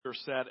were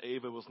sad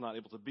Ava was not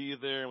able to be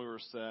there, and we were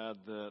sad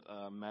that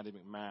Maddie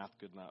McMath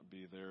could not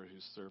be there,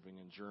 who's serving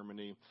in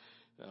Germany,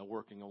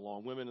 working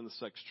along women in the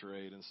sex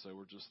trade. And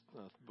so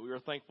we are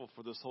thankful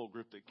for this whole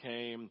group that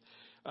came.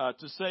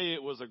 To say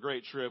it was a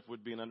great trip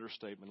would be an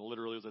understatement.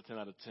 Literally, it was a 10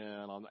 out of 10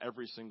 on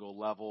every single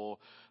level.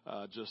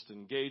 Just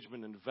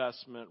engagement,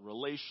 investment,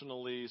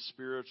 relationally,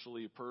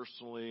 spiritually,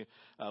 personally.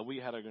 We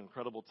had an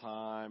incredible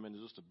time, and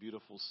just a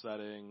beautiful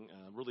setting.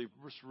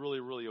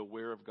 Really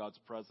aware of God's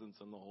presence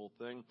in the whole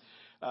thing.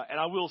 And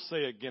I will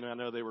say again, I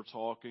know they were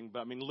talking, but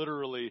I mean,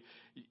 literally,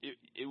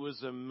 it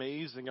was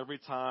amazing. Every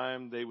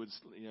time they would,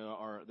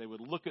 they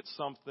would look at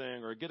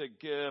something or get a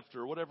gift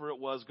or whatever it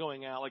was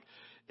going out, like,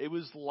 it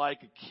was like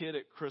a kid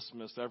at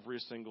Christmas every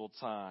single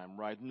time,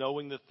 right?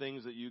 Knowing the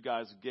things that you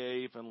guys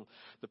gave and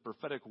the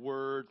prophetic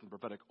words and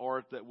prophetic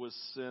art that was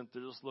sent.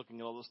 They're just looking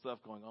at all this stuff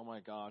going, oh my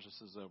gosh,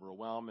 this is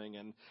overwhelming.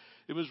 And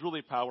it was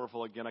really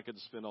powerful. Again, I could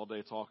spend all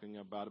day talking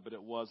about it, but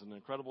it was an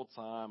incredible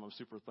time. I'm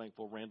super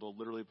thankful. Randall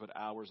literally put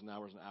hours and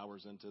hours and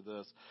hours into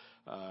this,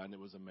 and it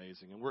was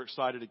amazing. And we're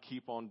excited to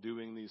keep on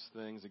doing these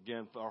things.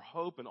 Again, our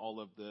hope in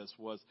all of this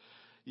was,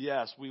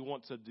 yes, we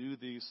want to do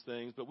these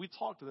things, but we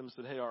talked to them and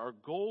said, hey, our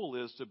goal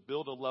is to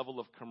build a level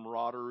of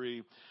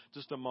camaraderie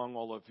just among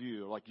all of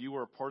you. Like, you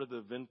are a part of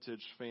the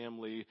Vintage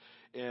family,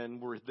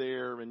 and we're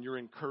there, and you're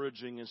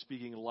encouraging and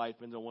speaking life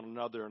into one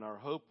another. And our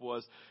hope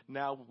was,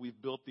 now we've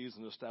built these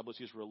and established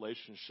these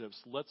relationships,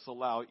 let's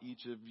allow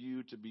each of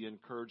you to be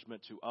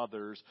encouragement to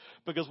others.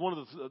 Because one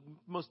of the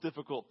most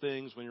difficult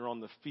things when you're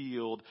on the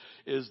field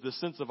is the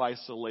sense of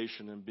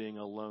isolation and being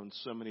alone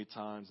so many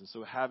times. And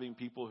so having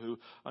people who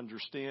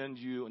understand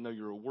you and know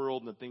your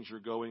world and the things you're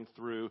going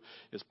through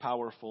is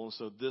powerful. And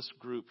so this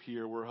group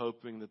here, we're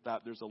hoping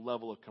that there's a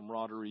level of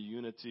camaraderie,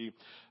 unity,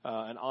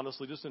 and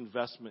honestly just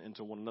investment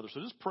into one another.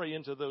 So just pray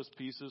into those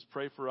pieces.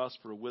 Pray for us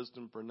for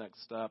wisdom for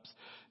next steps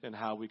and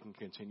how we can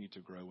continue to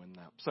grow in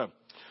that. So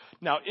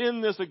now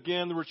in this,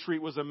 again, the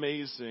retreat was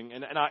amazing.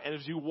 And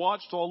as you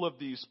watched all of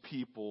these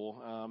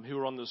people who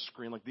are on the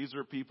screen, like, these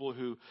are people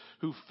who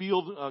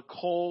feel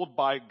called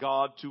by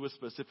God to a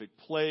specific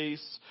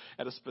place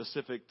at a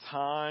specific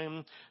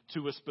time,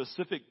 to a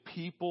specific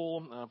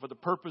people, for the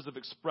purpose of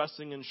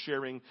expressing and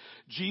sharing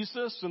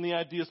Jesus, and the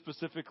idea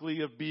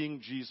specifically of being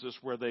Jesus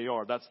where they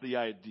are. That's the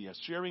idea.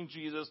 Sharing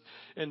Jesus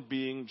and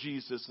being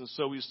Jesus. And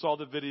so we saw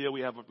the video.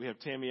 We have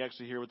Tammy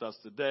actually here with us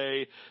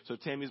today. So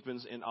Tammy's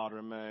been in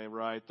Ottermay,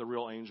 right? The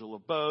real angel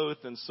of both.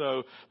 And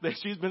so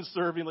she's been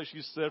serving, like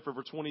she said, for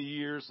over 20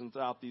 years in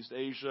Southeast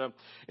Asia.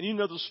 And you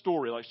know the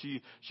story. Like,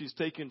 she's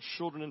taken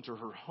children into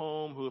her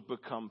home who have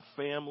become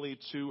family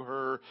to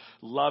her,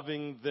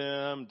 loving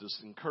them,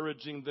 just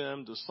encouraging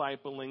them,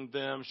 discipling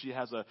them. She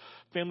has a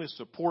family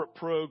support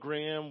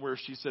program where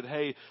she said,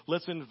 hey,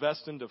 let's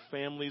invest into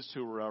families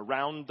who are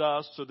around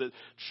us so that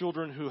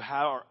children who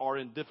are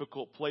in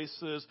difficult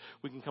places,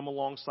 we can come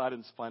alongside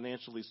and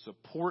financially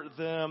support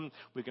them.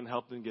 We can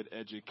help them get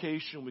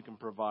education. We can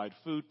provide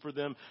food for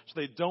them so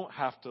they don't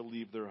have to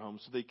leave their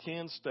homes, so they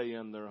can stay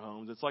in their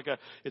homes.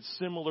 It's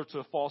similar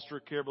to foster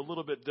care, but a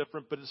little bit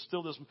different, but it's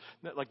still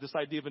this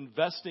idea of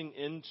investing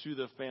into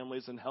the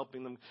families and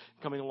helping them,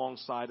 coming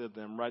alongside of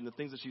them, right? And the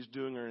things that she's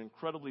doing are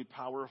incredibly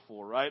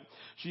powerful, right?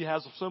 She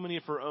has so many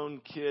of her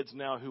own kids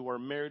now who are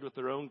married with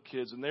their own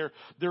kids, and they're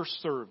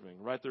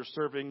serving, right? They're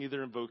serving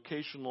either in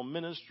vocational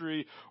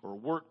ministry or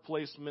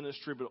workplace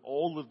ministry, but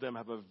all of them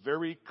have a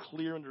very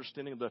clear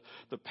understanding of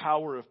the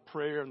power of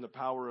prayer and the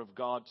power of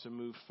God to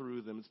move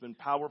through them. It's been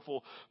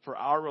powerful for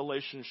our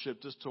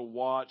relationship just to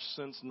watch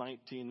since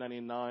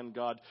 1999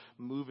 God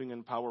moving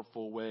in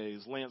powerful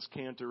ways. Lance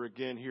Cantor,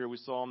 again, here we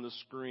saw on the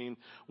screen,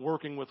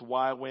 working with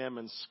YWAM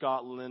in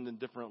Scotland in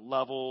different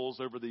levels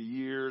over the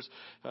years.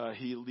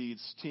 He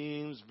leads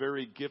teams,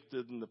 very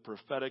gifted in the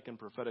prophetic and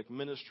prophetic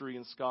ministry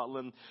in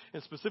Scotland,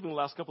 and specifically in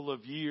the last couple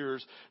of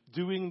years,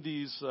 doing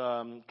these,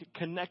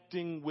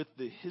 connecting with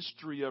the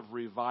history of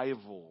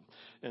revival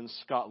in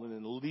Scotland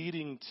and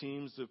leading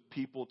teams of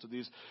people to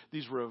these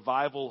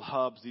revival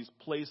hubs, these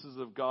places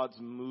of God's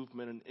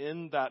movement, and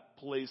in that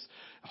place,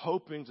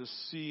 hoping to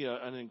see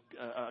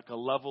a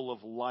level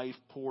of life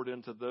poured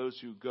into those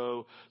who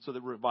go so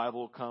that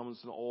revival comes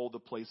in all the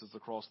places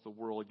across the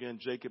world. Again,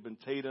 Jacob and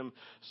Tatum,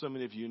 so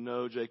many of you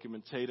know Jacob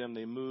and Tatum.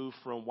 They moved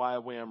from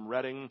YWAM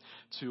Reading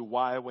to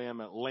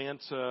YWAM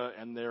Atlanta,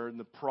 and they're in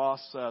the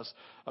process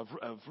of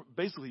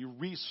basically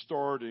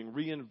restarting,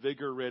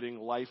 reinvigorating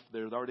life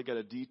there. They've already got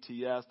a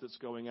DTS that's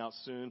going out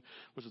soon,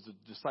 which is a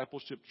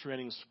discipleship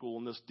training school.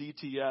 And this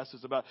DTS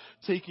is about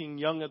taking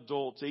young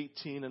adults,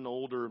 18 and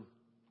older,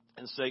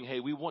 and saying, hey,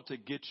 we want to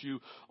get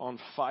you on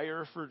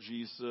fire for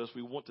Jesus.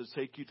 We want to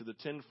take you to the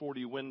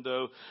 1040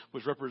 window,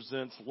 which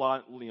represents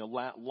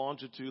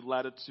longitude,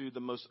 latitude,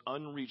 the most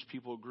unreached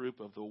people group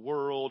of the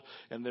world.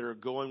 And they're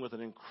going with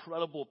an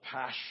incredible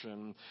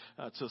passion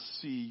to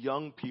see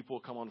young people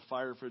come on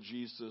fire for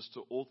Jesus,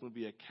 to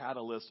ultimately be a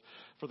catalyst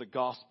for the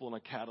gospel and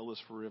a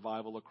catalyst for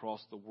revival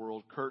across the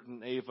world. Kurt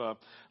and Ava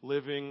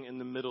living in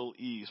the Middle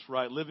East,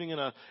 right? Living in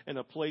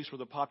a place where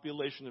the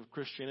population of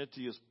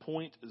Christianity is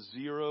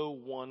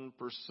 0.01%.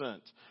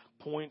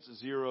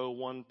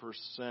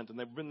 0.01%. And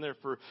they've been there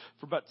for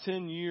about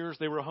 10 years.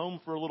 They were home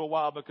for a little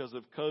while because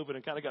of COVID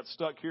and kind of got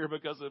stuck here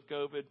because of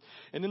COVID.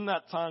 And in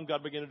that time,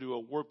 God began to do a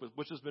work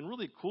which has been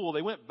really cool.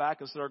 They went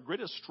back and said, our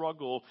greatest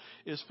struggle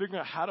is figuring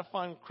out how to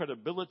find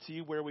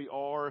credibility where we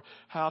are,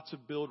 how to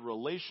build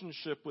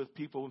relationship with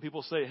people. When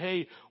people say,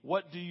 hey,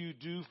 what do you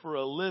do for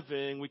a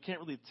living? We can't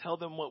really tell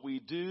them what we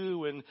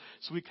do. And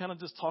so we kind of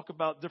just talk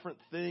about different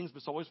things, but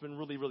it's always been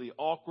really, really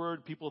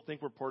awkward. People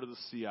think we're part of the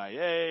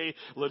CIA,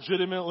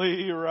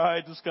 legitimately,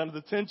 right? Just kind of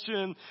the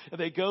tension. And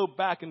they go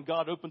back and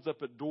God opens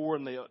up a door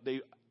and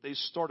they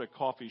start a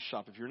coffee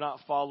shop. If you're not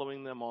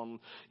following them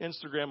on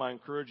Instagram, I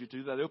encourage you to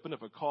do that. They open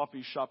up a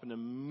coffee shop and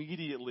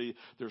immediately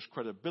there's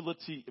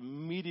credibility.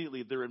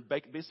 Immediately they're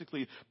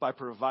basically by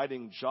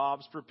providing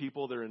jobs for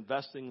people, they're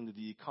investing into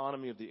the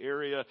economy of the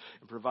area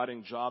and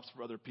providing jobs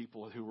for other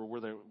people who were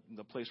in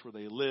the place where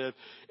they live.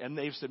 And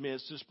they've said, man,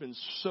 it's just been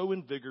so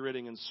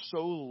invigorating and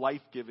so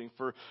life-giving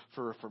for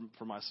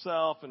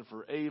myself and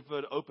for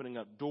Ava, opening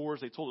up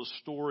doors. They told a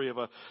story of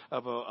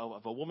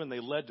a woman they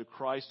led to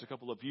Christ a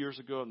couple of years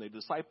ago, and they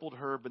discipled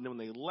her, but then when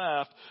they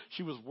left,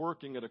 she was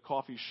working at a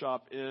coffee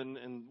shop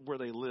in where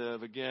they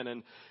live again,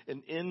 and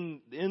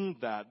in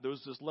that there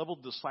was this level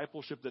of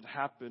discipleship that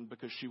happened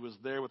because she was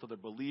there with other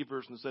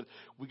believers and said,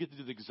 we get to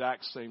do the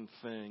exact same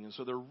thing. And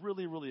so they're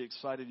really, really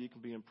excited. You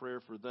can be in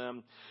prayer for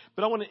them.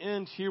 But I want to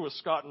end here with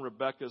Scott and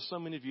Rebecca. So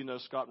many of you know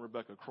Scott and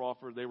Rebecca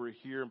Crawford. They were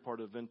here and part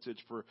of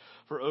Vintage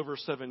for over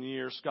 7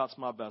 years. Scott's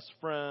my best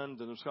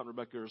friend, and Scott and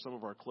Rebecca are some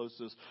of our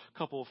closest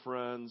couple of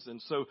friends.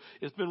 And so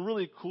it's been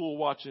really cool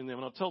watching them.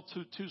 And I'll tell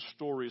two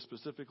stories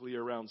specifically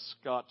around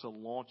Scott to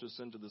launch us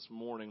into this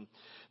morning.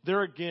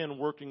 They're again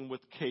working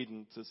with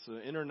Cadence. It's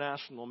an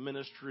international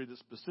ministry that's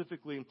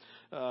specifically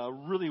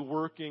really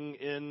working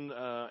in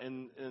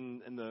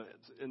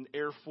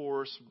Air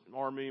Force,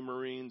 Army,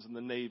 Marines, and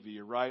the Navy,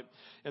 right?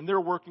 And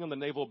they're working on the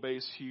naval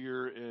base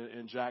here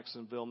in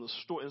Jacksonville. And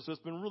so it's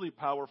been really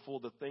powerful,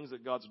 the things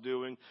that God's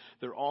doing.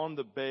 They're on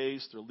the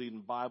base. They're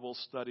leading Bible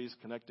studies,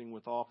 connecting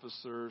with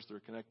officers. They're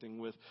connecting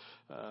with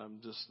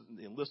just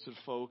the enlisted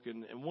folk.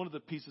 And one of the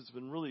pieces that's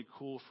been really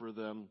cool for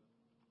them,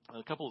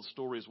 a couple of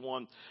stories.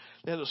 One,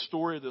 they had a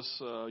story of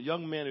this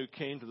young man who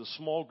came to the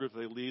small group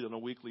they lead on a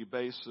weekly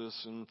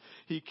basis. And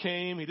he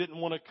came, he didn't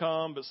want to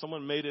come, but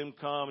someone made him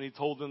come. And he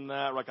told them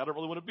that, like, I don't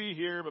really want to be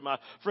here, but my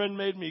friend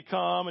made me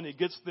come. And he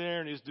gets there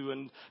and he's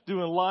doing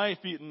life,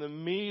 eating the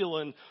meal.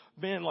 And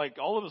man, like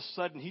all of a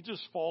sudden, he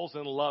just falls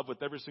in love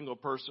with every single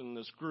person in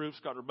this group.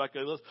 Scott and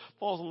Rebecca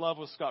falls in love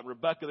with Scott and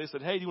Rebecca. They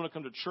said, hey, do you want to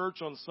come to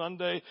church on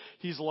Sunday?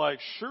 He's like,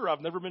 sure,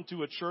 I've never been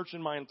to a church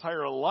in my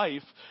entire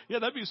life. Yeah,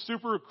 that'd be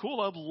super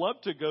cool. I'd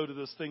love to go to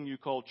this thing you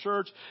call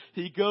church.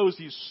 He goes,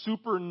 he's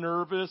super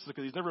nervous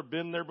because he's never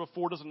been there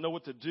before, doesn't know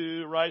what to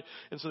do, right?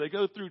 And so they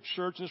go through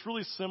church, and it's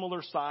really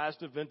similar size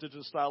to Vintage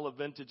and style of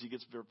Vintage. He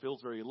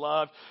feels very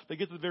loved. They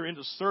get to the very end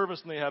of service,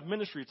 and they have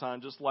ministry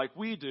time just like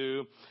we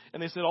do.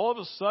 And they said, all of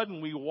a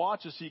sudden, we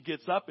watch as he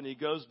gets up and he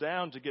goes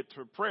down to get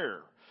to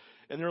prayer.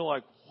 And they're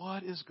like,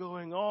 what is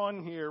going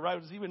on here, right?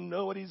 Does he even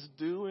know what he's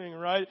doing,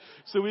 right?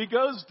 So he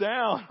goes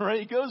down, right?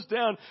 He goes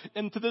down.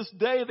 And to this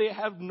day, they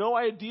have no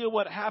idea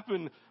what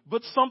happened,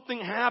 but something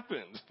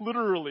happened,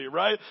 literally,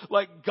 right?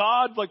 Like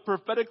God, like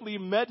prophetically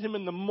met him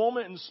in the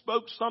moment and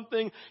spoke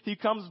something. He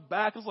comes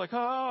back. It's like,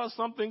 oh,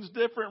 something's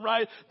different,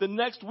 right? The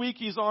next week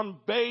he's on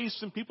base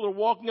and people are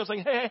walking up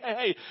saying,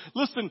 hey,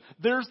 listen,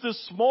 there's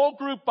this small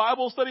group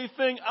Bible study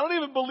thing. I don't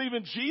even believe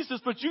in Jesus,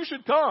 but you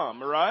should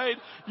come, right?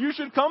 You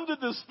should come to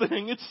this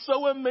thing. It's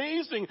so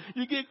amazing.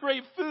 You get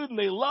great food and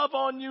they love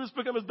on you.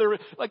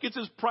 It's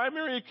his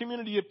primary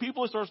community of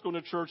people. He starts going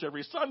to church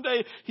every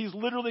Sunday. He's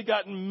literally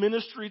gotten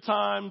ministry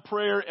time,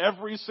 prayer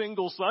every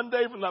single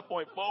Sunday from that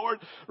point forward,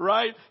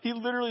 right? He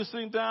literally is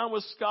sitting down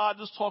with Scott,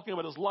 just talking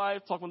about his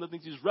life, talking about the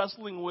things he's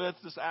wrestling with,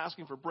 just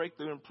asking for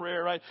breakthrough in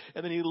prayer, right?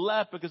 And then he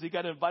left because he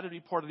got invited to be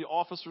part of the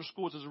officer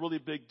school, which is a really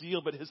big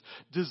deal. But his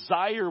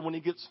desire when he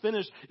gets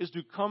finished is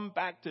to come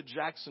back to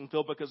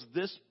Jacksonville because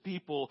this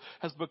people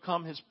has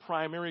become his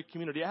primary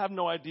community. I have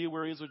no idea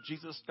where he is with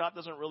Jesus. Scott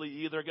doesn't really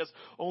either. I guess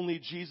only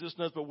Jesus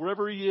knows. But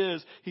wherever he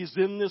is, he's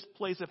in this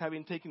place of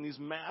having taken these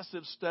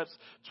massive steps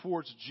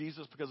towards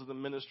Jesus because of the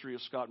ministry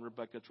of Scott and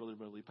Rebecca. It's really,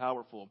 really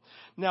powerful.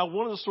 Now,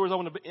 one of the stories I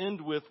want to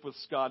end with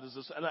Scott is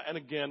this, and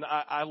again,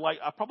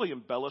 I probably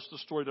embellished the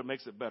story that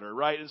makes it better,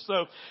 right? And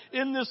so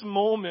in this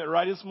moment,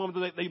 right,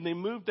 they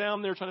move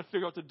down there trying to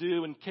figure out what to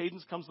do, and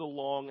Cadence comes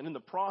along, and in the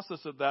process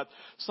of that,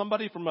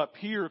 somebody from up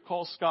here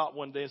calls Scott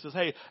one day and says,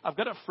 hey, I've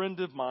got a friend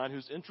of mine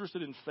who's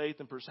interested in faith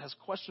and has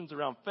questions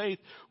around faith.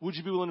 Would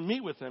you be willing to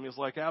meet with him? He's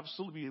like,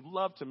 absolutely, we'd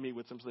love to meet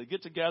with him. So they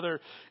get together,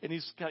 and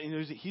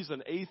he's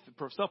an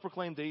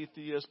self-proclaimed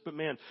atheist, but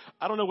man,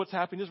 I don't know what's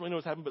happened. He doesn't really know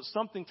what's happened, but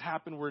something's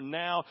happened where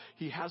now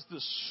he has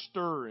this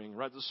stirring,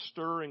 right? This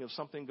stirring of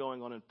something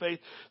going on in faith.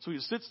 So he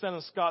sits down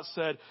and Scott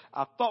said,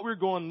 I thought we were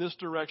going this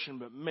direction,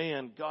 but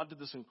man, God did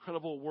this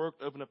incredible work,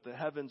 opened up the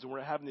heavens, and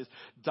we're having this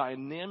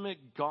dynamic,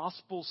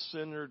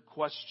 gospel-centered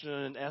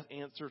question and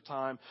answer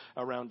time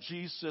around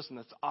Jesus. And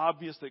it's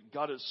obvious that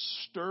God is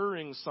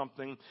stirring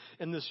something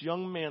in this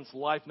young man's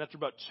life. And after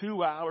about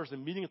 2 hours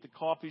and meeting at the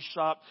coffee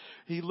shop,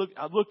 I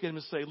look at him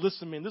and say,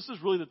 listen, man, this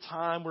is really the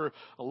time where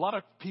a lot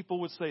of people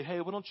would say, hey,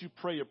 why don't you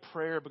pray a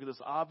prayer because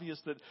it's obvious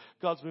that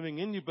God's moving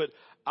in you. But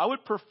I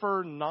would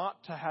prefer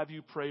not to have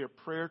you pray a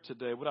prayer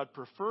today. What I'd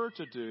prefer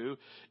to do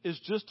is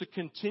just to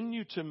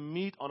continue to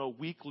meet on a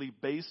weekly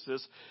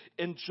basis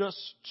and just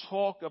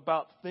talk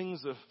about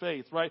things of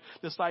faith, right?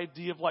 This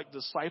idea of like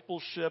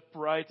discipleship,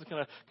 right?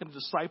 Kind of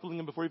discipling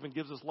him before he even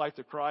gives his life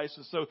to Christ.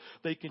 And so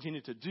they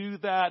continue to do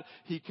that.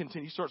 He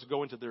starts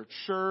going to their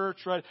church,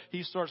 right?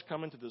 He starts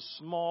coming to this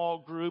small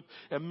group.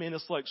 And man,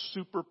 it's like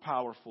super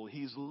powerful.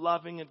 He's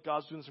loving it.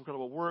 God's doing this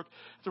incredible work.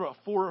 After about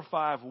 4 or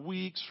 5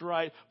 weeks,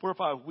 right? 4 or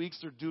 5 weeks,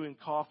 they're doing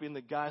coffee. And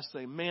the guys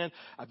say, man,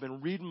 I've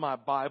been reading my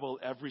Bible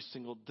every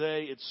single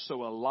day. It's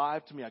so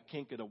alive to me. I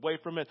can't get away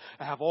from it.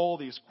 I have all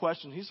these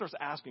questions. He starts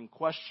asking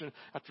question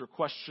after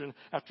question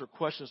after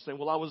question, saying,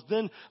 well, I was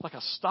then like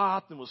I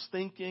stopped and was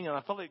thinking, and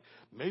I felt like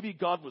maybe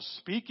God was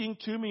speaking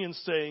to me and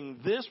saying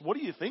this. What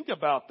do you think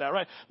about that,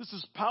 right? This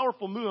is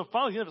powerful move. And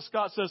finally,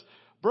 Scott says,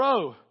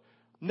 bro,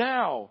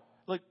 now,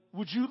 like,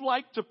 would you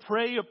like to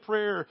pray a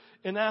prayer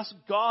and ask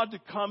God to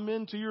come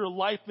into your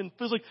life and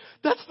physically?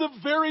 That's the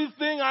very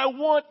thing I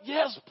want.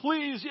 Yes,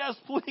 please,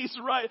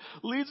 right?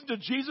 Leads to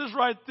Jesus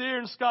right there.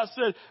 And Scott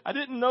said, I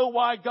didn't know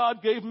why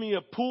God gave me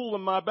a pool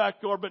in my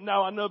backyard, but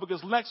now I know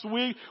because next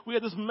week we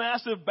had this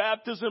massive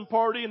baptism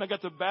party and I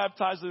got to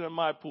baptize it in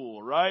my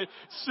pool, right?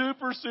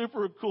 Super,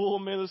 super cool,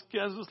 man. This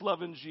guy's just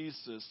loving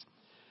Jesus.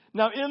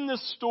 Now, in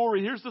this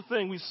story, here's the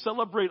thing. We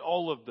celebrate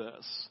all of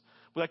this.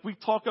 Like we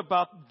talk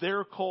about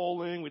their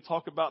calling, we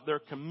talk about their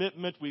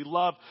commitment, we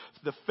love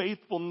the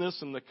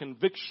faithfulness and the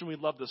conviction, we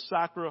love the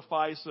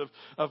sacrifice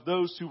of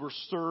those who were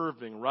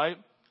serving, right?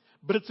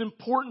 But it's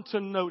important to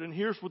note, and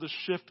here's where the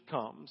shift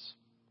comes.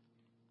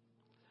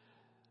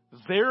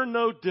 They're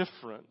no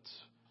different,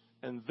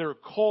 and their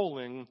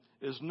calling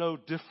is no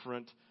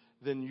different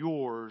than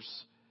yours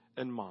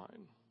and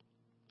mine.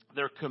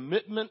 Their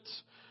commitment,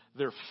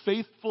 their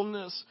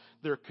faithfulness,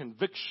 their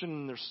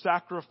conviction, their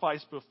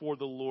sacrifice before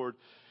the Lord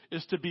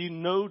is to be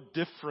no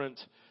different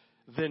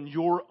than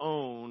your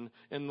own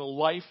in the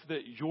life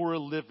that you're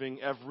living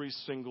every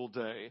single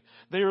day.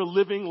 They are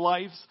living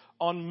lives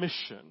on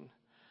mission.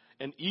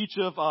 And each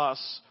of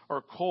us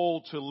are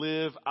called to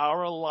live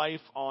our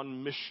life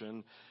on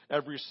mission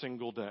every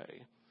single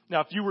day.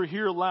 Now, if you were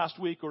here last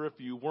week or if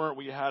you weren't,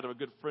 we had a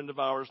good friend of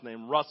ours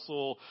named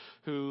Russell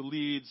who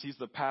he's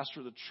the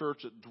pastor of the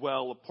church at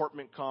Dwell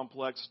apartment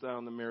complex down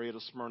in the Marietta,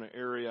 Smyrna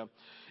area.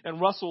 And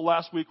Russell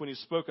last week when he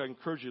spoke, I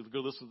encourage you to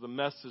go listen to the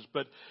message,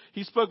 but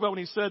he spoke about when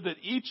he said that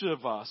each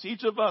of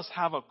us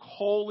have a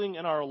calling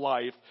in our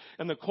life,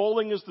 and the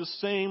calling is the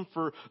same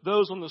for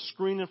those on the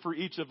screen and for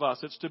each of us.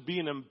 It's to be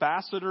an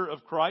ambassador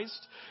of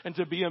Christ and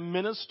to be a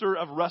minister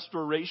of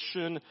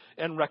restoration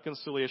and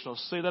reconciliation. I'll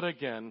say that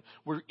again.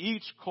 We're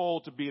each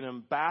called to be an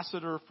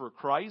ambassador for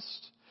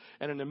Christ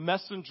and a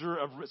minister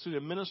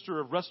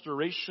of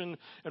restoration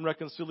and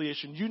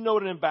reconciliation. You know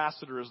what an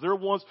ambassador is. They're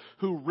ones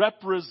who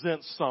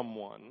represent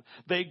someone.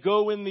 They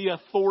go in the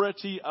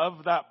authority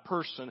of that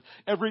person.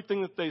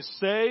 Everything that they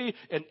say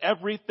and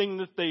everything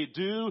that they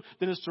do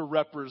then is to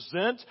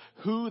represent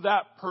who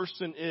that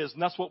person is.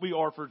 And that's what we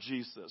are for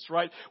Jesus,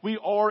 right? We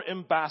are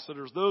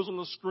ambassadors. Those on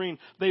the screen,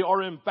 they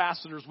are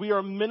ambassadors. We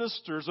are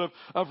ministers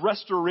of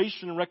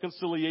restoration and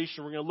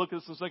reconciliation. We're going to look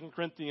at this in 2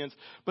 Corinthians.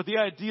 But the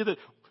idea that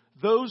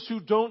those who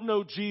don't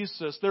know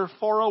Jesus, they're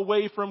far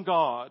away from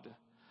God.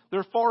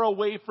 They're far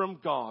away from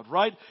God,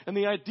 right? And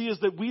the idea is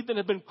that we then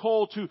have been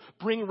called to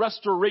bring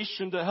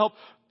restoration, to help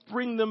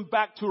bring them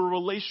back to a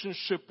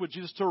relationship with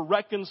Jesus, to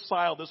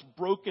reconcile this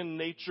broken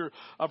nature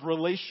of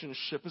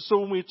relationship. And so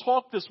when we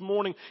talk this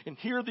morning and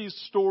hear these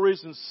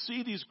stories and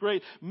see these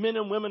great men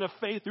and women of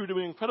faith who are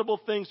doing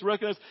incredible things, to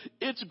recognize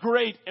it's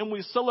great and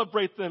we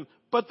celebrate them,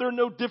 but they're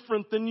no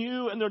different than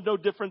you and they're no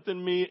different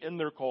than me in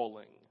their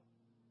calling.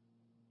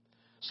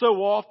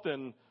 So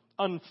often,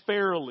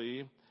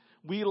 unfairly,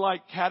 we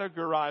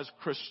categorize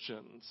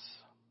Christians.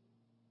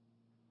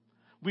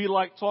 We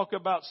talk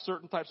about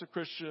certain types of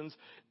Christians,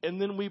 and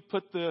then we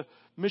put the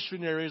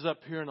missionaries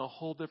up here in a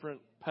whole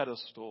different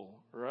pedestal,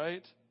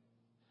 right?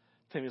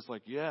 Tammy's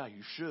like, yeah,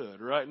 you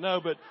should, right? No,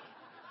 but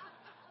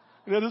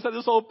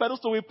this whole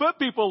pedestal we put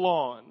people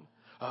on.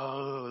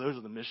 Oh, those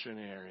are the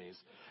missionaries.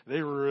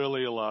 They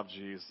really love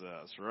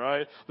Jesus,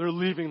 right? They're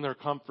leaving their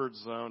comfort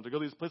zone to go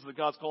to these places that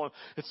God's calling.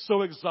 It's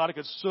so exotic.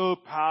 It's so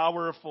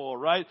powerful,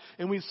 right?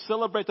 And we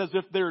celebrate as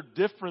if they're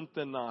different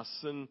than us.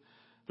 And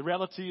the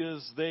reality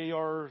is they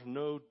are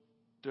no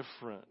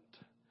different.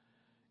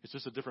 It's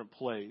just a different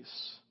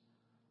place,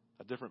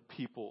 a different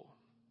people,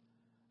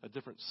 a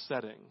different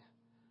setting.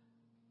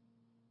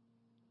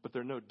 but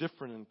they're no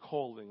different in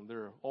calling.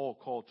 They're all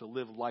called to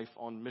live life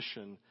on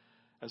mission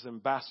as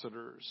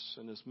ambassadors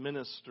and as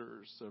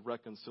ministers of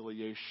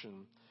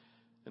reconciliation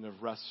and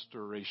of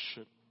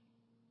restoration.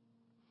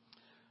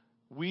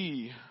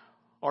 We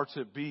are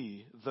to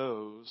be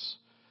those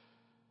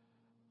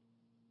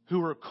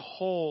who are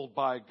called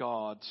by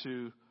God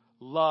to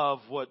love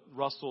what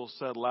Russell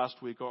said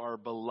last week are our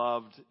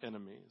beloved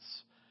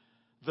enemies.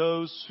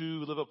 Those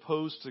who live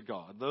opposed to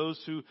God,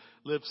 those who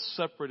live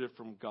separated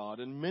from God,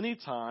 and many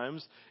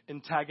times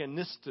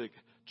antagonistic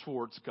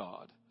towards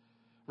God.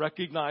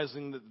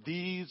 Recognizing that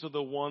these are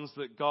the ones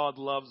that God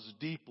loves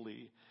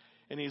deeply,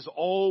 and He's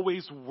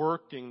always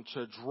working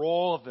to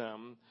draw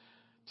them,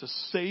 to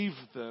save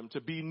them, to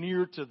be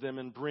near to them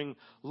and bring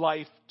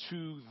life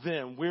to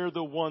them. We're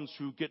the ones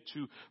who get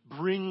to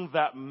bring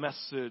that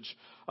message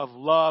of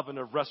love and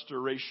of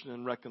restoration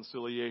and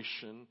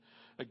reconciliation.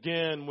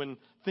 Again, when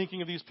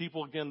thinking of these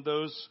people, again,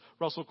 those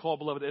Russell called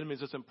beloved enemies,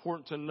 it's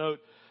important to note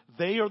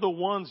they are the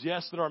ones,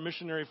 yes, that our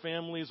missionary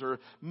families are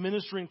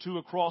ministering to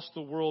across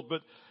the world,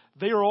 but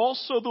they are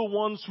also the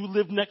ones who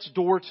live next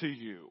door to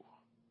you.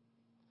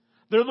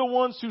 They're the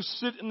ones who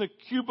sit in the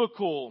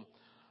cubicle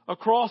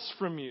across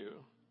from you.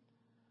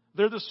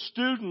 They're the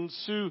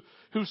students who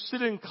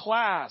sit in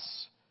class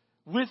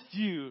with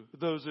you,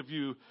 those of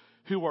you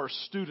who are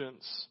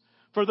students.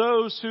 For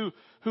those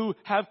who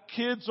have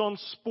kids on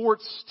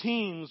sports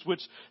teams,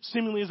 which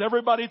seemingly is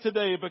everybody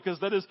today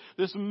because that is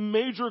this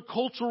major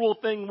cultural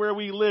thing where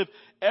we live.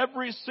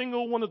 Every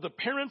single one of the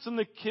parents and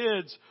the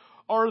kids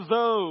are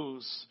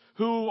those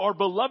who are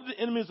beloved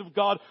enemies of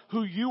God,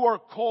 who you are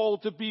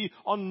called to be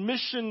on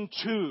mission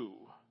to.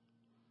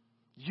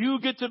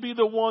 You get to be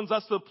the ones,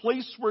 that's the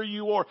place where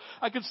you are.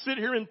 I could sit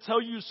here and tell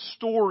you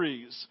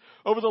stories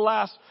over the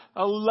last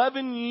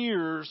 11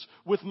 years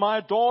with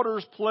my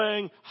daughters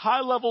playing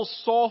high-level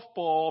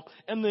softball.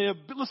 And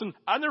listen,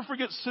 I never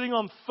forget sitting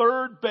on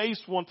third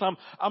base one time.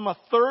 I'm a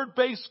third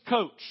base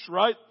coach,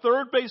 right?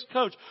 Third base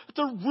coach. It's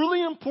a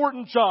really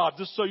important job,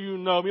 just so you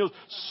know. I mean, it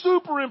was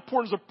super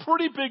important. It's a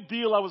pretty big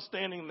deal. I was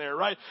standing there,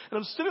 right? And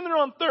I'm sitting there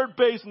on third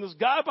base, and this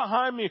guy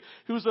behind me,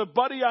 who's a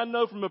buddy I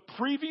know from a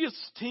previous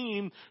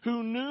team,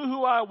 who knew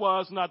who I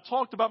was, and I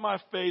talked about my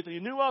faith, and he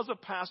knew I was a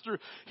pastor.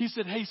 He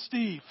said, "Hey,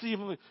 Steve."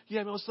 I'm like,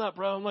 "Yeah, man, what's up,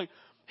 bro?" I'm like,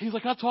 he's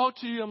like, "Can I talk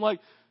to you?" I'm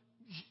like,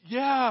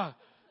 "Yeah,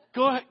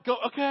 go ahead, go,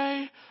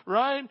 okay,"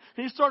 right? And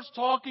he starts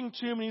talking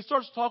to me, and he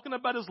starts talking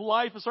about his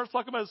life, he starts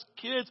talking about his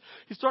kids,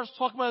 he starts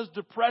talking about his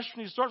depression,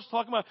 he starts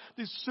talking about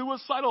these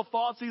suicidal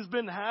thoughts he's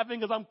been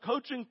having as I'm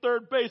coaching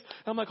third base.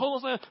 And I'm like,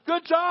 "Hold on a second,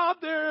 good job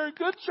there,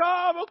 good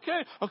job,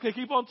 okay,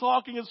 keep on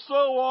talking." It's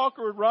so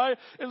awkward, right?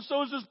 And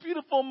so it's this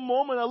beautiful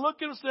moment. I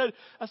looked at him and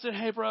I said,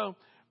 "Hey, bro,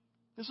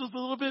 this is a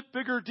little bit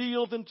bigger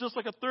deal than just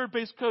like a third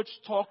base coach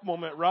talk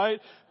moment, right?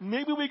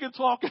 Maybe we could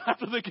talk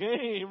after the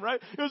game,"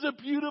 right? It was a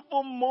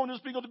beautiful moment,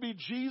 just being able to be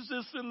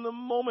Jesus in the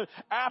moment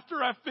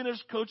after I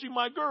finished coaching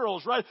my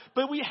girls, right?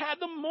 But we had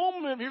the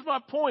moment. Here's my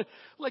point.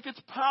 Like,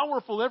 it's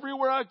powerful.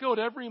 Everywhere I go, at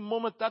every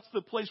moment, that's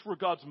the place where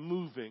God's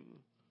moving.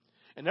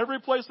 And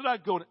every place that I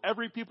go, and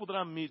every people that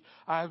I meet,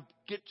 I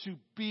get to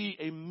be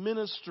a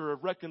minister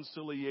of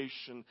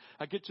reconciliation.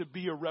 I get to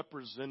be a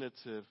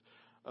representative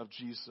of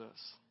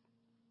Jesus.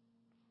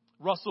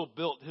 Russell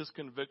built his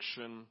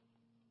conviction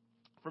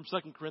from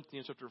 2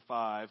 Corinthians chapter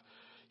 5.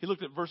 He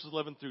looked at verses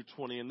 11 through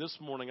 20, and this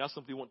morning I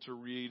simply want to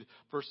read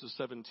verses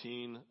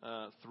 17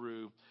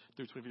 through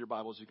 20. If your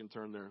Bibles, you can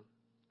turn there.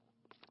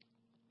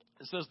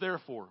 It says,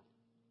 "Therefore,"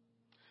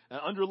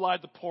 and underline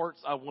the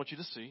parts I want you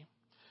to see,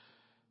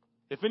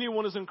 "if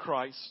anyone is in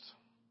Christ,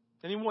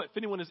 if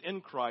anyone is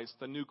in Christ,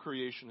 the new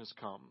creation has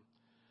come.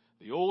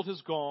 The old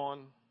has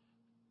gone,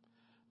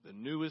 the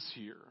new is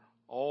here.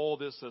 All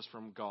this is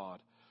from God,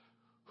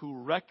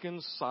 who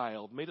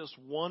reconciled, made us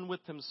one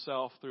with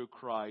himself through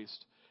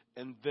Christ,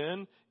 and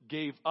then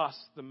gave us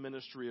the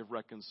ministry of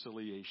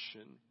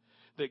reconciliation."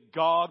 That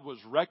God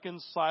was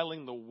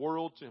reconciling the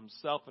world to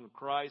himself in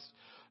Christ,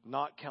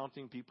 not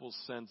counting people's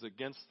sins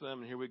against them.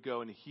 And here we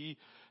go. And he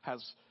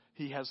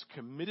has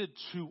committed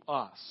to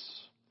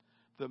us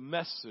the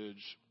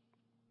message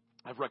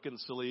of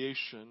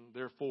reconciliation.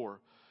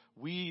 Therefore,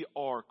 we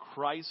are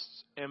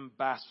Christ's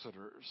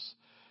ambassadors,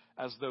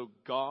 as though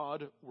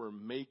God were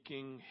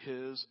making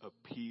his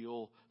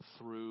appeal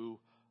through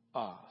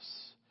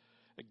us.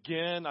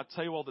 Again, I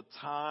tell you all the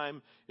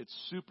time, it's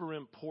super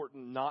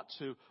important not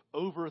to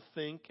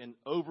overthink and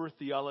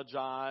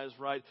over-theologize,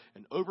 right?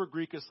 And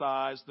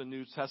over-Greekicize the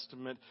New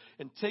Testament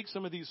and take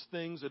some of these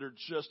things that are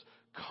just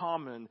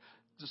common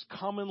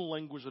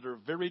language that are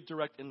very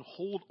direct, and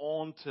hold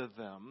on to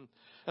them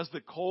as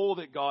the call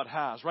that God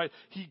has, right?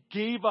 He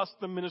gave us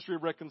the ministry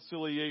of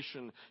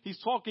reconciliation. He's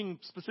talking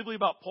specifically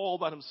about Paul,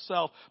 about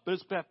himself, but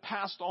it's been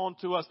passed on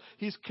to us.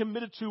 He's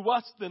committed to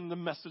us then the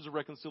message of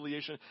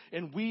reconciliation,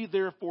 and we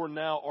therefore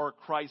now are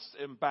Christ's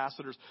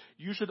ambassadors.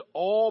 You should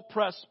all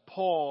press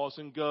pause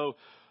and go,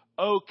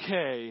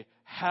 "Okay,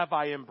 have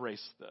I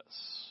embraced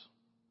this?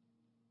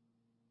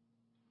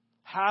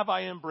 Have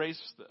I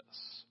embraced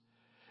this?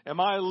 Am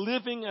I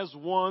living as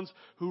ones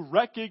who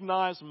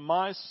recognize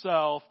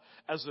myself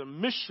as a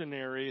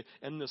missionary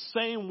in the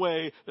same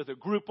way that the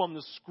group on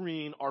the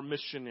screen are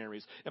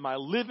missionaries? Am I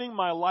living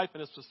my life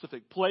in a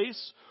specific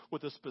place,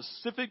 with a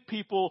specific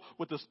people,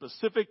 with a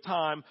specific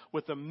time,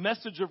 with a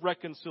message of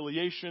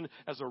reconciliation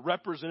as a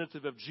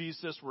representative of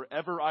Jesus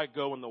wherever I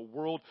go in the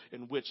world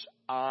in which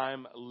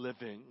I'm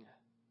living?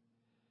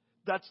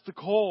 That's the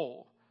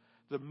call.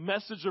 The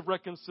message of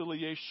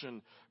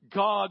reconciliation.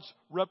 God's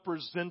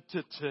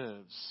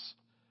representatives.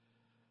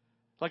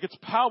 Like, it's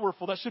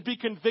powerful. That should be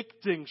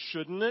convicting,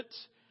 shouldn't it?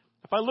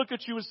 If I look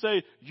at you and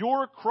say,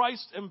 you're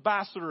Christ's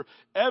ambassador,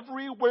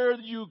 everywhere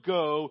that you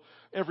go,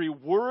 every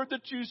word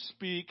that you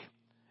speak,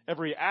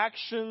 every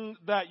action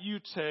that you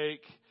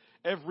take,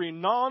 every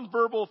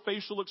nonverbal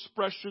facial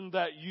expression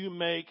that you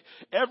make,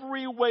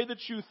 every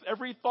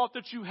thought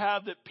that you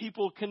have that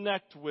people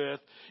connect with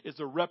is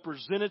a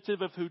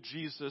representative of who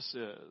Jesus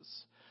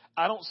is.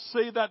 I don't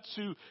say that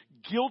to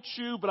guilt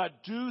you, but I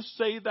do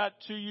say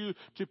that to you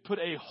to put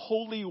a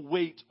holy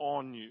weight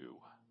on you.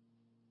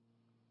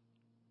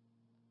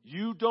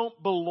 You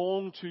don't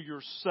belong to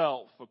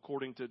yourself,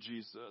 according to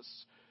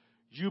Jesus.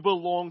 You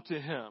belong to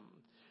Him.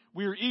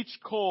 We are each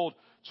called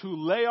to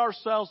lay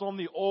ourselves on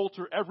the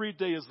altar every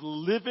day as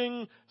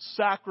living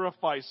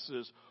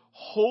sacrifices,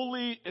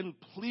 holy and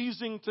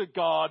pleasing to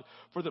God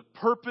for the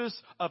purpose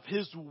of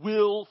His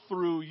will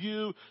through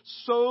you,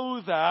 so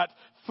that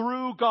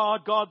through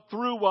God, God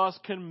through us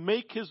can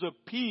make His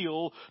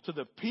appeal to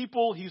the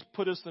people He's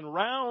put us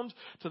around,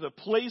 to the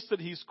place that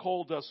He's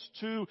called us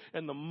to,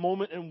 and the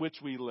moment in which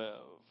we live.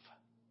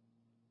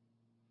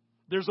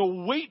 There's a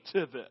weight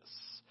to this.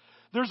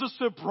 There's a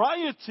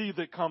sobriety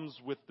that comes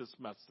with this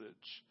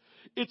message.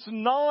 It's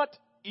not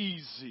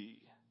easy.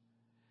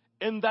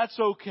 And that's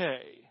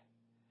okay.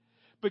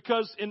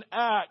 Because in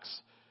Acts,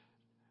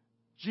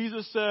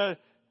 Jesus said,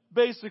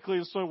 basically,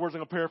 in some words, I'm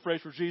going to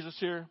paraphrase for Jesus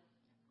here.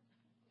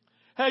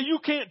 Hey, you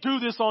can't do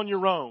this on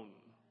your own.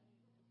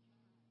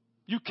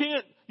 You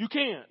can't.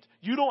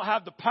 You don't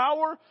have the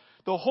power.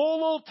 The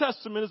whole Old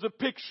Testament is a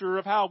picture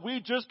of how we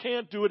just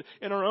can't do it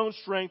in our own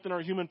strength and our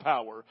human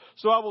power.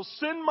 So I will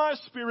send my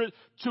Spirit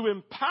to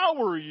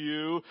empower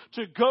you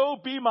to go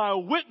be my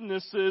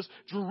witnesses,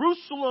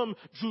 Jerusalem,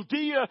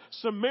 Judea,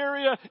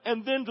 Samaria,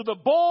 and then to the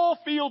ball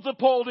fields of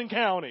Paulding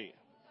County.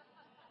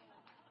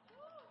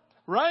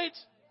 Right?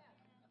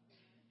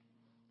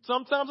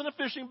 Sometimes in a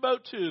fishing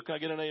boat too. Can I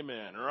get an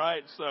amen?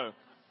 Right? So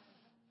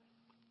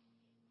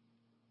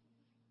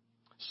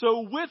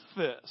with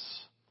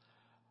this,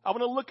 I'm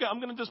going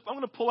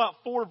to pull out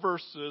 4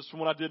 verses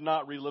from what I did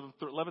not read,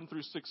 11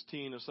 through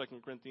 16 of 2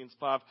 Corinthians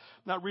 5. I'm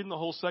not reading the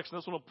whole section. I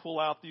just want to pull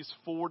out these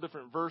 4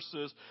 different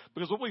verses,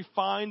 because what we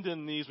find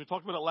in these, we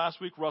talked about it last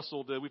week,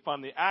 Russell did, we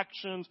find the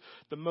actions,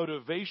 the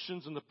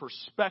motivations, and the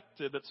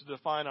perspective that's to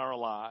define our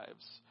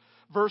lives.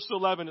 Verse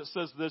 11, it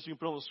says this, you can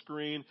put it on the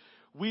screen.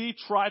 We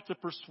try to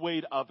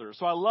persuade others.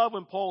 So I love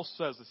when Paul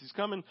says this. He's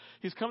coming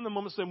the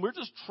moment saying, we're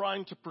just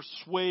trying to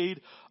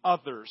persuade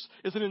others.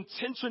 It's an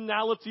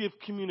intentionality of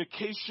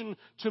communication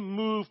to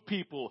move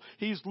people.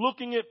 He's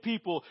looking at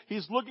people.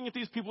 He's looking at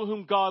these people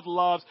whom God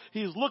loves.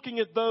 He's looking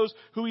at those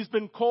who He's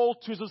been called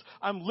to. He says,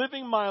 I'm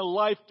living my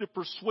life to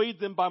persuade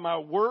them by my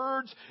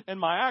words and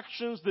my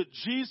actions that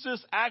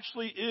Jesus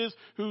actually is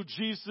who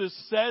Jesus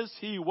says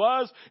He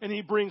was, and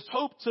He brings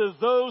hope to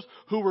those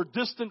who were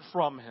distant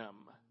from Him.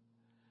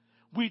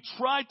 We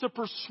try to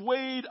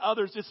persuade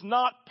others. It's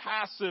not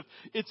passive.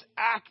 It's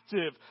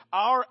active.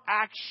 Our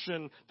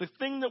action, the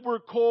thing that we're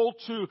called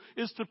to,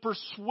 is to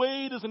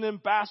persuade as an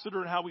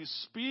ambassador in how we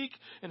speak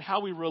and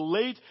how we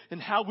relate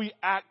and how we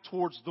act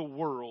towards the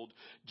world.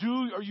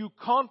 Are you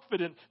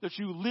confident that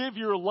you live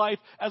your life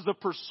as a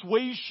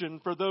persuasion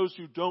for those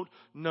who don't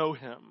know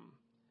Him?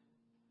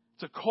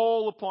 It's a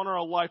call upon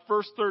our life.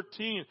 Verse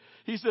 13,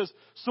 he says,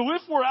 so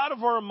if we're out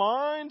of our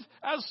mind,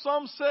 as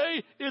some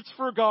say, it's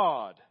for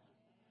God.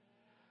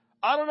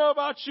 I don't know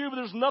about you, but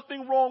there's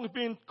nothing wrong with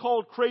being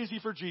called crazy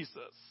for Jesus.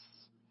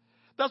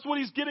 That's what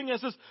he's getting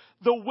at. Says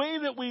the way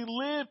that we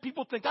live,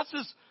 people think that's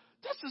just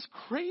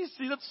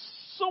crazy. That's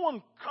so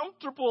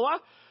uncomfortable.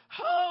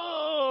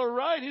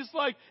 Right? He's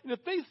like, and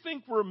if they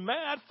think we're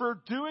mad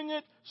for doing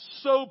it,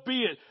 so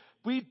be it.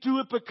 We do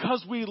it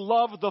because we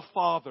love the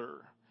Father.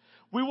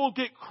 We will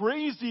get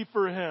crazy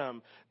for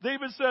Him.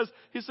 David says,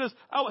 you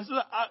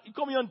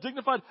call me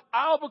undignified.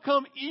 I'll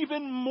become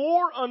even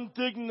more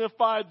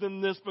undignified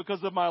than this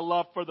because of my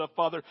love for the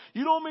Father.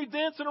 You don't want me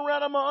dancing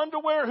around in my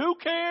underwear? Who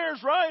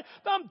cares, right?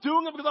 I'm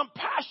doing it because I'm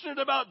passionate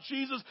about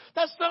Jesus.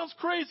 That sounds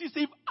crazy,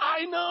 Steve.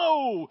 I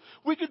know.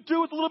 We could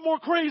do it a little more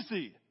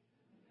crazy.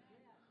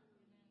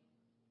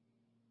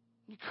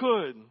 You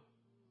could.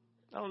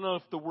 I don't know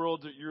if the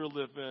world that you're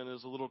living in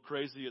is a little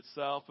crazy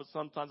itself, but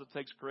sometimes it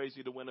takes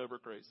crazy to win over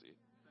crazy.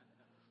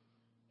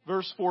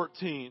 Verse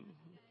 14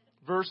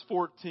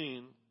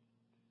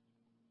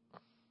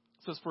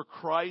 says, for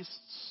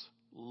Christ's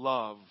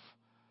love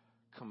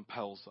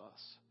compels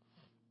us.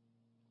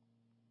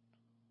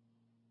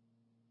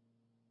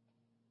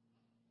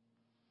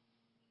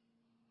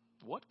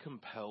 What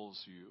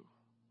compels you?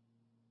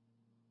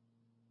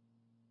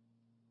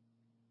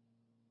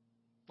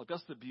 Like,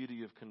 that's the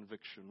beauty of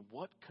conviction.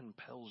 What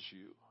compels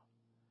you?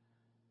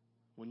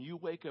 When you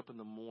wake up in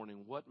the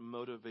morning, what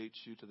motivates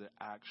you to the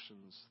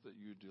actions that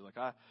you do? Like,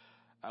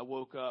 I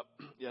woke up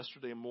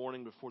yesterday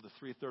morning before the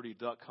 3:30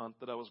 duck hunt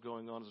that I was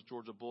going on as a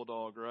Georgia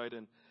Bulldog, right?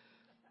 And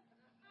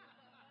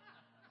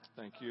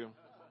thank you.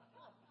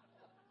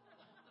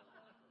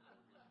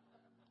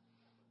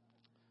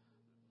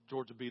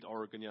 Georgia beat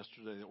Oregon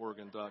yesterday, the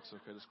Oregon Ducks.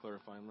 Okay, just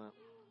clarifying that.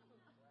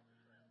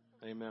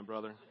 Amen,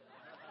 brother.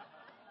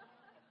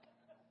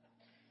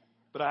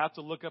 But I have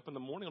to look up in the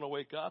morning when I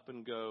wake up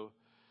and go,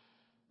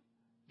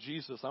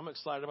 Jesus, I'm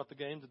excited about the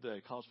game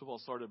today. College football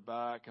started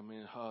back. I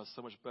mean,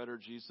 so much better,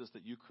 Jesus,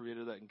 that you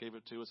created that and gave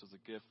it to us as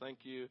a gift. Thank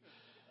you.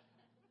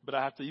 But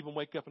I have to even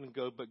wake up and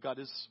go, but God,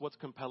 this is what's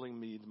compelling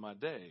me in my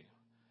day.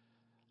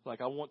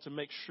 Like, I want to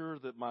make sure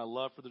that my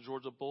love for the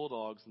Georgia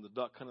Bulldogs and the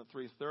duck hunt at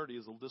 3:30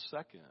 is this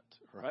second,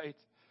 right?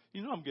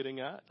 You know what I'm getting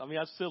at. I mean,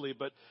 that's silly,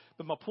 but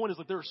my point is,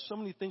 like, there are so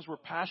many things we're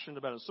passionate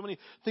about and so many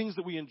things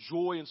that we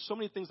enjoy and so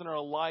many things in our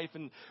life,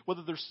 and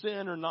whether they're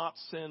sin or not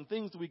sin,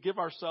 things that we give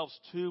ourselves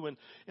to.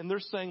 And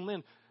they're saying,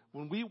 Lynn,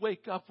 when we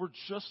wake up, we're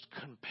just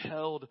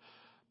compelled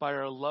by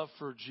our love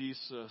for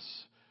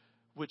Jesus,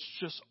 which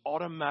just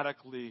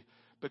automatically,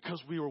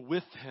 because we were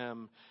with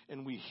him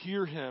and we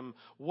hear him,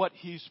 what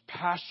he's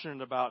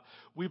passionate about,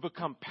 we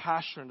become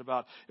passionate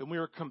about. And we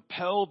are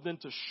compelled then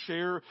to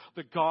share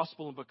the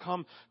gospel and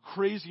become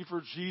crazy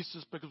for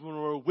Jesus, because when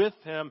we're with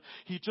him,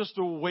 he just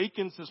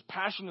awakens his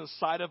passion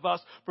inside of us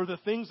for the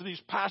things that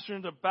he's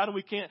passionate about. And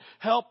we can't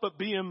help but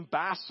be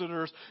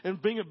ambassadors and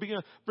bring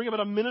about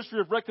a ministry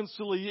of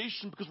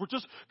reconciliation, because we're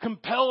just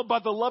compelled by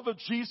the love of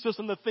Jesus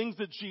and the things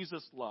that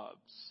Jesus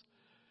loves.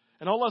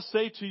 And all I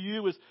say to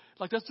you is,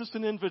 like, that's just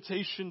an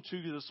invitation to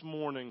you this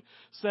morning,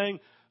 saying,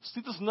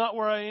 see, this is not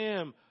where I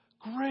am.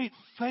 Great,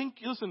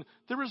 thank you. Listen,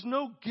 there is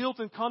no guilt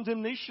and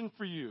condemnation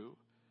for you.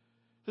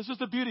 This is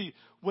the beauty.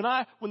 When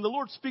the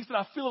Lord speaks that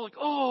I feel like,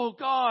 oh,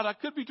 God, I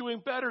could be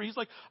doing better. He's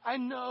like, I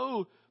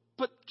know,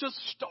 but just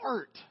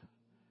start.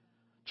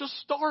 Just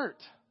start.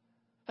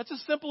 That's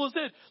as simple as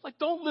it. Like,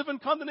 don't live in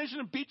condemnation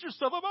and beat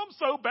yourself up. I'm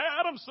so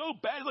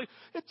bad. Like,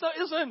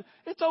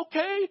 it's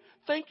okay.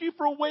 Thank you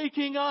for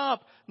waking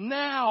up.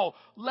 Now,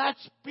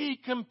 let's be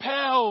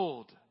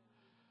compelled.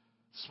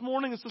 This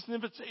morning is just an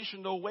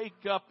invitation to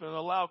wake up and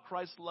allow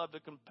Christ's love to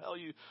compel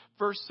you.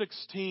 Verse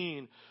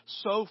 16.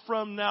 So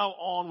from now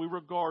on, we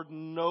regard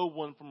no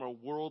one from a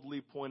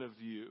worldly point of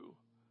view.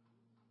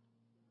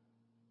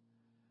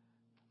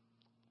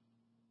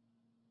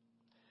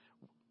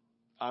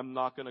 I'm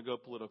not going to go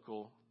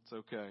political. It's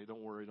okay.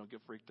 Don't worry. Don't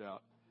get freaked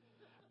out.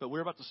 But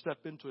we're about to step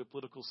into a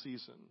political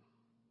season.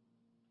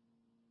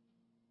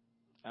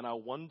 And I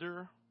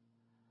wonder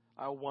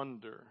how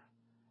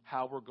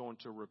we're going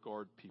to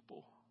regard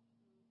people.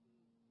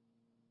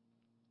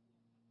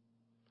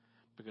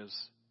 Because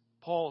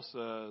Paul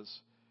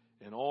says,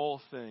 in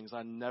all things,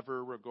 I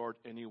never regard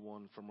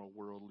anyone from a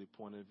worldly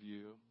point of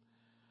view.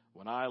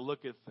 When I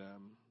look at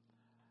them,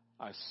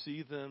 I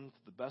see them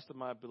to the best of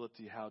my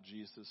ability how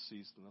Jesus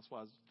sees them.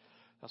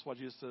 That's why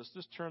Jesus says,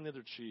 just turn the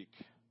other cheek.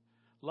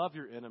 Love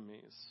your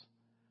enemies,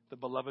 the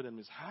beloved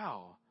enemies.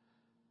 How?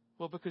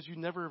 Well, because you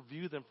never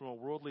view them from a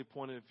worldly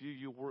point of view.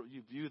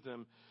 You view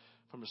them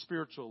from a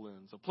spiritual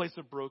lens, a place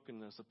of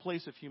brokenness, a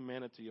place of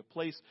humanity, a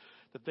place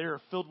that they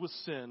are filled with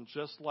sin,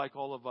 just like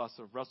all of us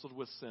have wrestled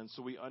with sin,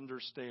 so we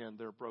understand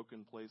their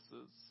broken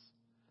places.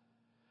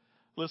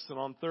 Listen,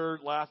 on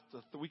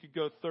a week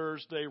ago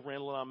Thursday,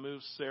 Randall and I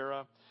moved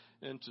Sarah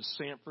into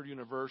Sanford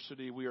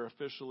University. We are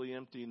officially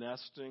empty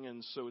nesting,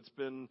 and so it's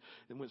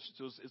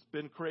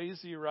been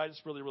crazy, right?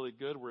 It's really, really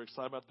good. We're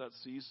excited about that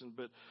season.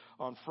 But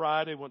on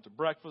Friday, went to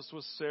breakfast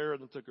with Sarah,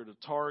 then took her to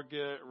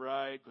Target,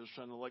 right? Was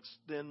trying to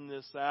extend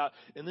this out,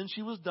 and then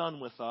she was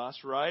done with us,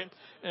 right?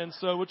 And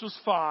so, which was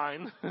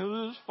fine. It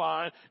was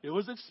fine. It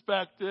was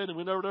expected. And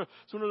we went over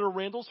to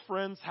Randall's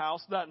friend's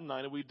house that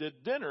night, and we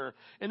did dinner,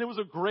 and it was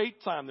a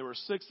great time. There were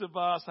 6 of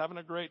us having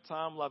a great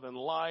time, loving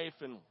life,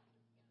 and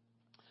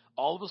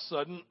all of a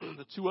sudden,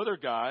 the 2 other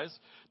guys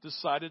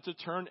decided to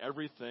turn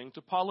everything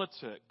to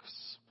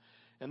politics.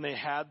 And they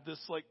had this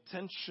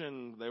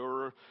tension. They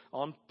were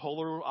on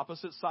polar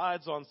opposite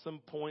sides on some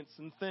points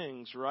and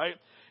things, right?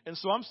 And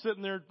so I'm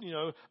sitting there,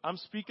 I'm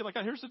speaking.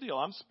 Here's the deal.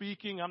 I'm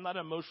speaking. I'm not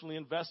emotionally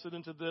invested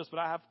into this, but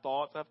I have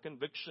thoughts. I have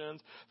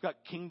convictions. I've got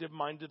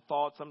kingdom-minded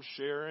thoughts I'm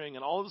sharing.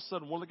 And all of a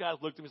sudden, one of the guys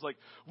looked at me and was like,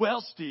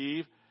 well,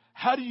 Steve,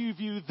 how do you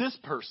view this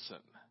person?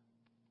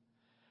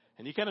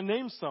 And he kind of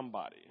named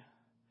somebody.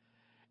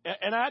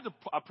 And I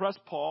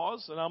pressed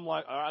pause, and I'm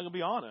like, I'm gonna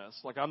be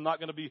honest. I'm not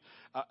gonna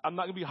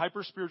be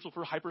hyper spiritual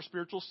for hyper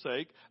spiritual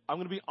sake. I'm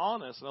gonna be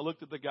honest. And I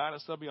looked at the guy and I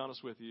said, I'll be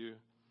honest with you.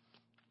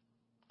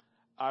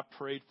 I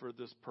prayed for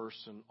this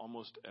person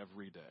almost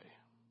every day.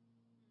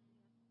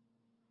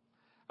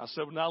 I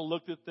said, when I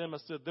looked at them, I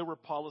said there were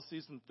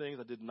policies and things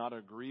I did not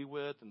agree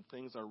with and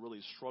things I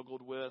really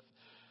struggled with,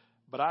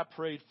 but I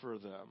prayed for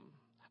them.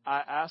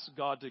 I asked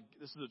God to.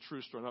 This is a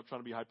true story. I'm not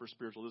trying to be hyper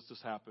spiritual. This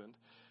just happened.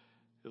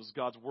 It was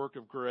God's work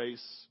of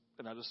grace.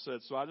 And I just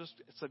said,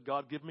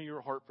 God, give me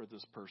your heart for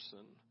this person.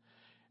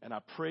 And I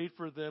prayed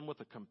for them with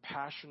the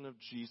compassion of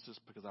Jesus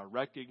because I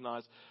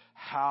recognized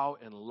how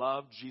in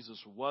love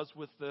Jesus was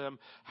with them,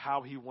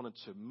 how he wanted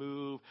to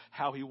move,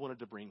 how he wanted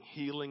to bring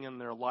healing in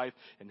their life,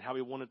 and how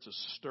he wanted to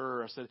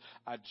stir. I said,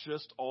 I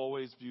just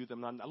always view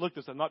them. Now, look,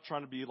 I'm not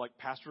trying to be like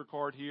pastor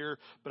card here,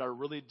 but I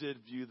really did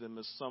view them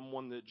as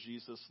someone that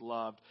Jesus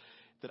loved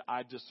that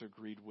I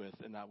disagreed with,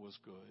 and that was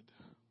good.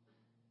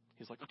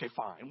 He's like, okay,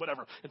 fine,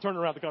 whatever, and turn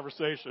around the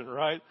conversation,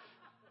 right?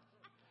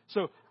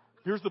 So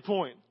here's the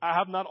point. I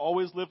have not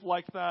always lived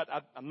like that.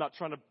 I'm not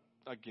trying to,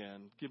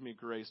 again, give me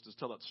grace to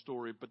tell that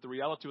story. But the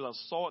reality was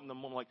I saw it in the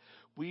moment, like,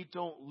 we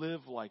don't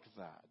live like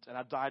that. And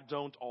I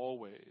don't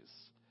always.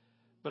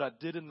 But I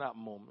did in that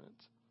moment.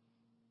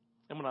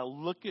 And when I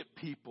look at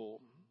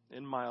people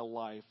in my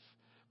life,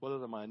 whether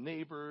they're my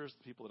neighbors,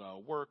 the people that I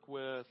work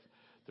with,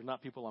 they're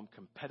not people I'm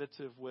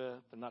competitive with.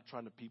 They're not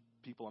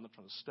people I'm not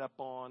trying to step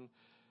on.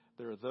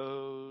 There are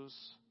those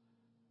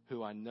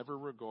who I never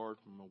regard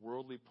from a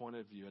worldly point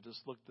of view. I just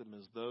look at them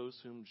as those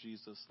whom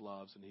Jesus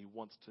loves, and he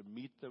wants to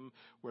meet them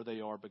where they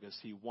are because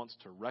he wants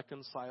to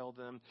reconcile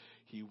them,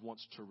 he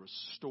wants to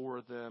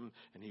restore them,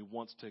 and he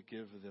wants to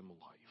give them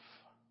life.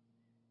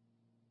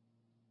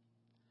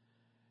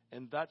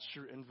 And that's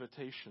your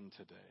invitation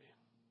today.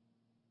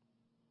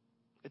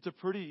 It's a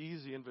pretty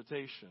easy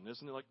invitation,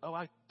 isn't it? Like, oh,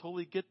 I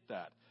totally get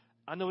that.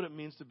 I know what it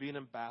means to be an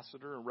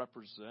ambassador and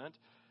represent.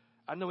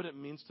 I know what it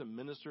means to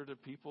minister to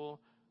people.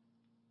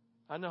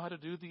 I know how to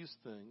do these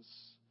things.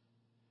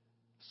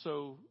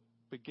 So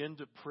begin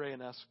to pray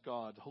and ask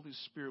God, Holy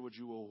Spirit, would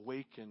you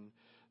awaken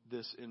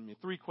this in me?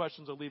 3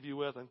 questions I'll leave you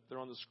with. I think they're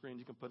on the screen.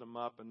 You can put them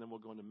up, and then we'll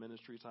go into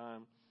ministry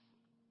time.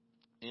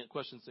 And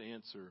questions to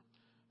answer.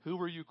 Who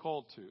were you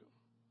called to?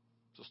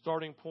 It's a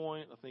starting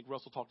point. I think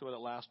Russell talked about it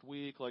last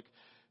week. Like,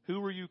 who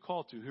were you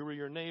called to? Who were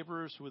your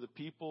neighbors? Who were the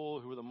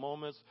people? Who were the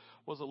moments?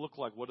 What does it look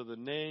like? What are the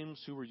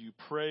names? Who are you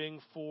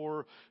praying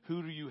for?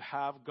 Who do you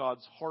have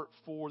God's heart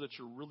for that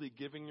you're really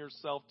giving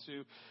yourself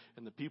to?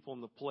 And the people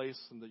and the place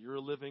and that you're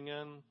living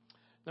in.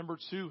 Number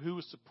 2, who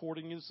is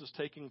supporting you? This is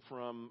taking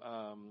from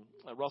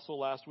Russell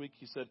last week.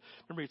 He said,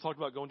 remember he talked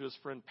about going to his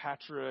friend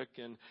Patrick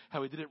and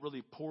how he did it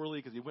really poorly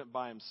because he went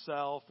by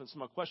himself. And so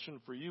my question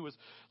for you is,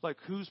 like,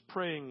 who's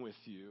praying with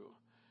you?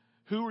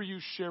 Who are you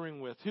sharing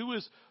with? Who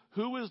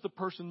is the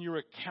person you're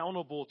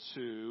accountable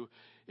to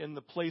in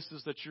the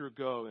places that you're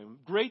going?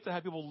 Great to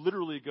have people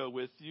literally go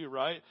with you,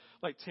 right?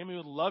 Like Tammy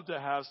would love to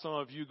have some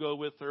of you go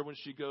with her when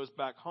she goes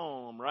back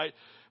home, right?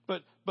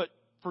 But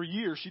for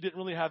years, she didn't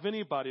really have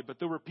anybody, but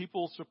there were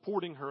people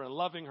supporting her and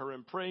loving her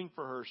and praying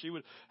for her. She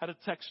had a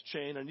text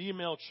chain, an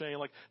email chain.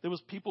 Like, there was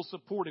people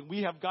supporting.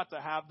 We have got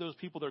to have those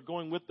people that are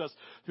going with us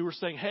who are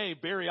saying, hey,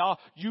 Barry,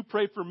 you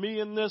pray for me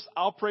in this.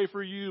 I'll pray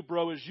for you,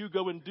 bro, as you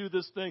go and do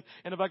this thing.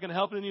 And if I can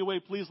help in any way,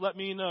 please let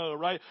me know,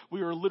 right?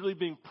 We are literally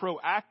being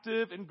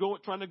proactive and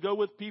trying to go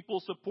with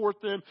people, support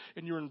them,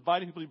 and you're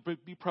inviting people to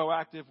be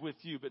proactive with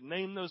you. But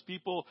name those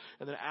people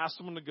and then ask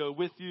someone to go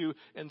with you.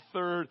 And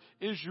third,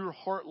 is your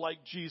heart like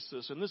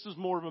Jesus? And this is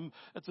more of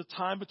it's a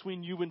time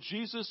between you and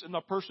Jesus and the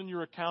person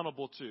you're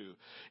accountable to.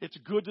 It's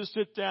good to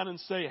sit down and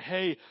say,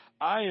 hey,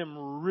 I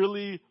am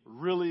really,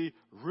 really,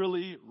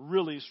 really,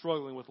 really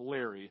struggling with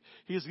Larry.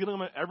 He's getting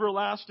on an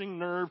everlasting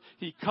nerve.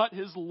 He cut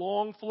his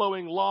long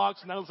flowing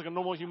locks. Now he's like a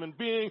normal human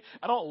being.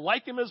 I don't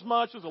like him as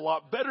much. It's a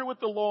lot better with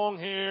the long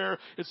hair.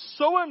 It's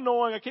so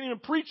annoying. I can't even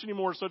preach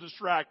anymore. It's so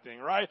distracting,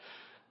 right?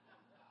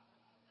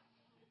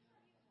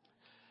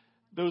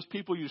 Those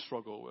people you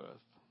struggle with.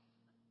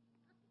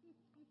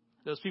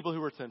 Those people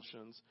who are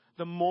tensions,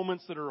 the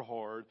moments that are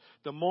hard,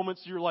 the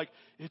moments you're like,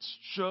 it's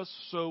just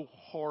so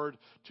hard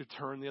to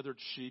turn the other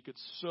cheek.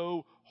 It's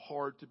so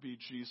hard to be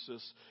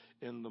Jesus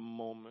in the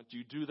moment.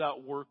 You do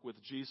that work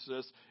with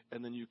Jesus,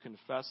 and then you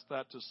confess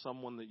that to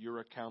someone that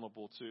you're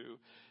accountable to.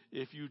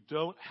 If you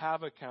don't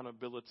have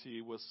accountability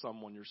with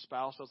someone, your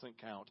spouse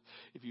doesn't count.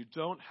 If you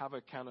don't have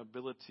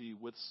accountability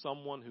with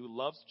someone who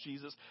loves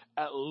Jesus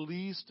at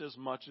least as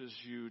much as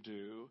you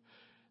do,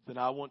 then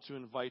I want to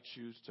invite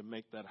you to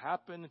make that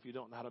happen. If you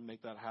don't know how to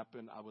make that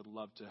happen, I would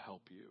love to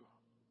help you.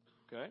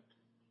 Okay?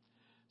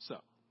 So,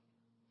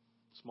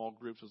 small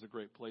groups is a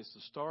great place to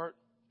start.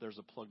 There's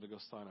a plug to go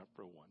sign up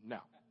for one.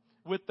 Now,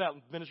 with that,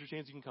 ministry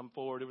chains, you can come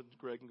forward.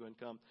 Greg can go and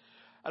come.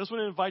 I just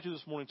want to invite you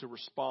this morning to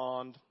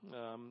respond.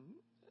 I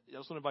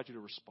just want to invite you to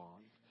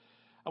respond.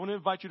 I want to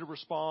invite you to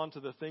respond to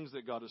the things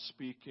that God is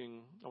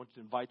speaking. I want to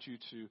invite you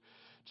to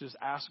just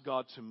ask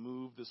God to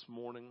move this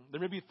morning.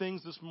 There may be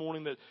things this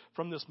morning that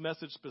from this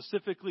message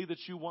specifically that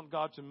you want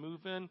God to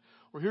move in.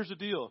 Or here's the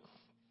deal.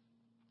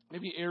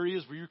 Maybe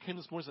areas where you came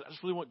this morning and said, I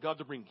just really want God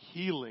to bring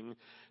healing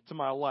to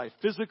my life.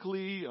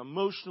 Physically,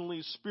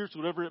 emotionally,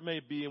 spiritually, whatever it may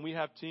be. And we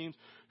have teams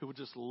who would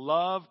just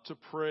love to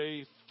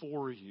pray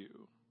for you.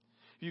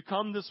 If you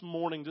come this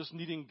morning just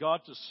needing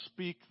God to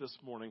speak this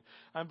morning,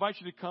 I invite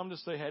you to come to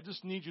say, hey, I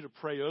just need you to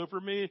pray over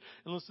me.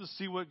 And let's just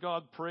see what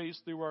God prays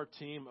through our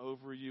team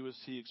over you as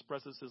he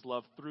expresses his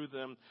love through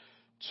them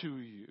to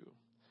you.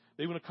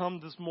 They want to come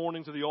this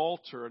morning to the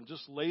altar and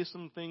just lay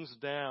some things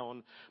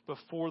down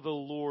before the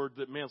Lord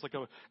that, man, it's like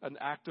an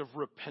act of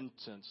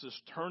repentance,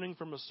 just turning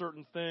from a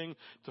certain thing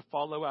to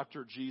follow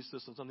after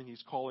Jesus and something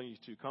He's calling you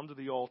to. Come to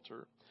the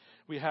altar.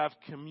 We have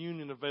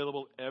communion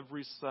available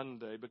every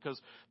Sunday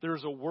because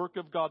there's a work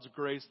of God's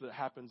grace that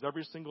happens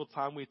every single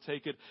time we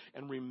take it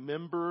and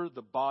remember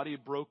the body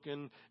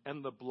broken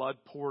and the blood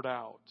poured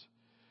out.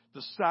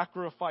 The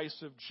sacrifice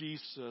of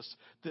Jesus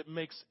that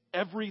makes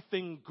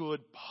everything good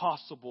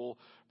possible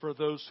for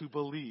those who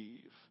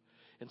believe.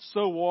 And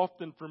so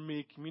often for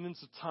me,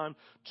 communion's a time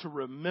to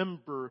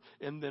remember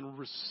and then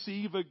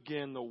receive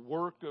again the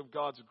work of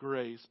God's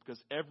grace, because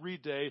every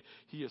day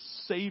He is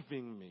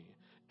saving me.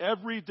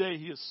 Every day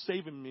He is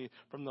saving me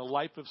from the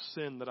life of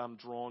sin that I'm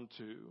drawn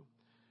to.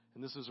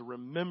 And this is a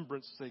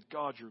remembrance to say,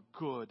 God, you're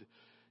good,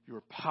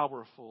 you're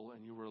powerful,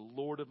 and you are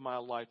Lord of my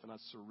life, and I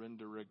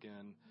surrender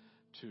again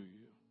to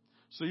you.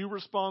 So you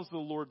respond as the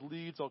Lord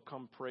leads. I'll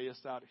come pray us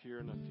out here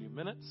in a few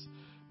minutes.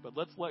 But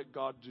let's let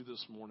God do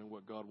this morning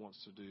what God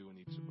wants to do in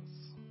each of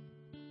us.